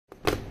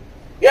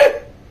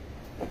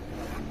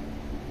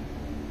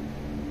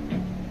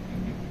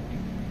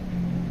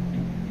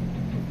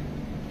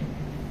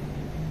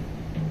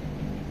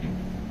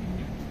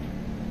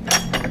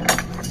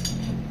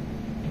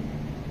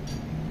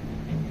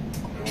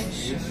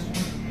Me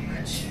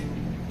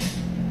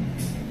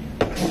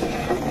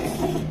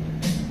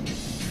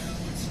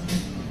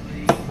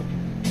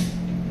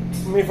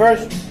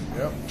first?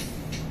 Yep.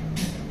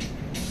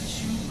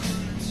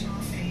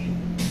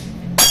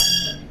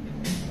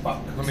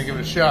 Fuck. Let me give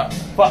it a shot.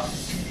 Fuck.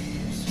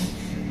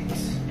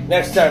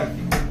 Next time.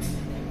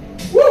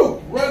 Woo!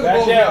 Run the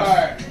Back down.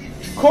 bullseye.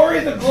 Corey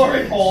the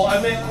glory hole. I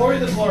meant Corey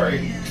the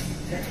glory.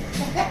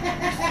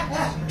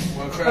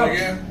 Want to try it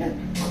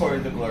again? Corey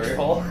the glory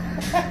hole.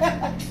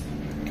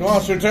 Come on,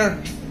 it's your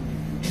turn.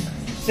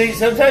 See,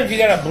 sometimes you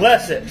gotta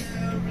bless it.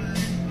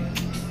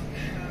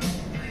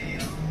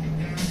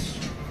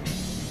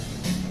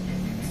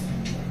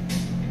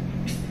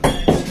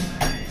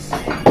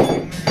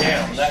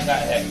 Damn, that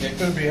got hectic.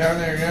 Could it be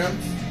having there again?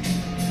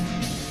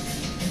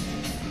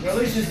 Well,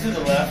 at least it's to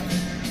the left.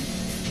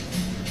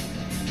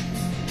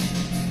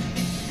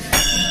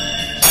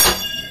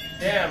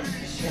 Damn.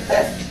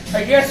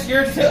 I guess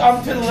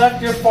I'm to the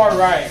left, you're far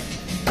right.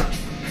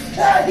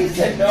 He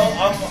said no,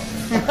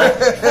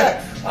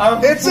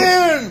 I'm It's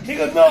in! He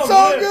goes, no, It's I'm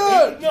all live.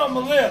 good. He goes, no, I'm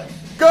gonna live.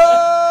 Go!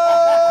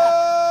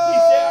 He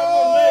said I'm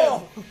gonna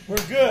live.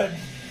 We're good.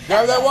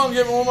 Grab that one,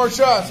 give it one more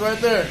shot. It's right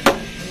there.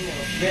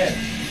 Shit.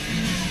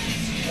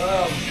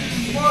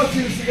 Come on,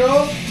 2 to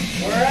go.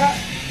 Where at?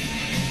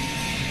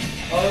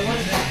 Oh, it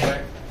went this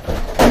way.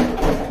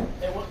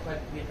 It went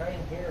like behind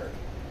here.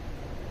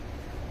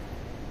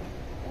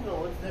 Oh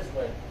no, it's this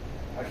way.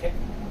 I can't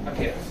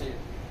see it.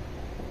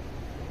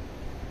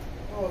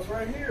 Oh, it's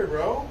right here,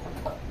 bro.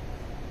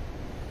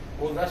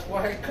 Well, that's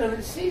why I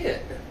couldn't see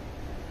it.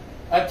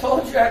 I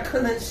told you I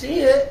couldn't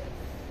see it.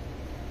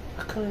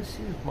 I couldn't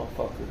see this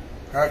motherfucker.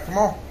 All right, come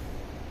on.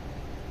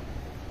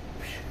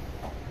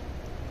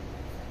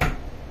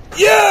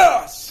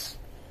 Yes!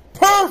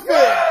 Perfect!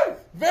 Yes!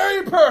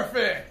 Very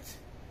perfect!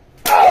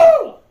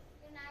 Oh!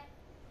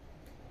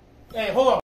 Hey, hold on.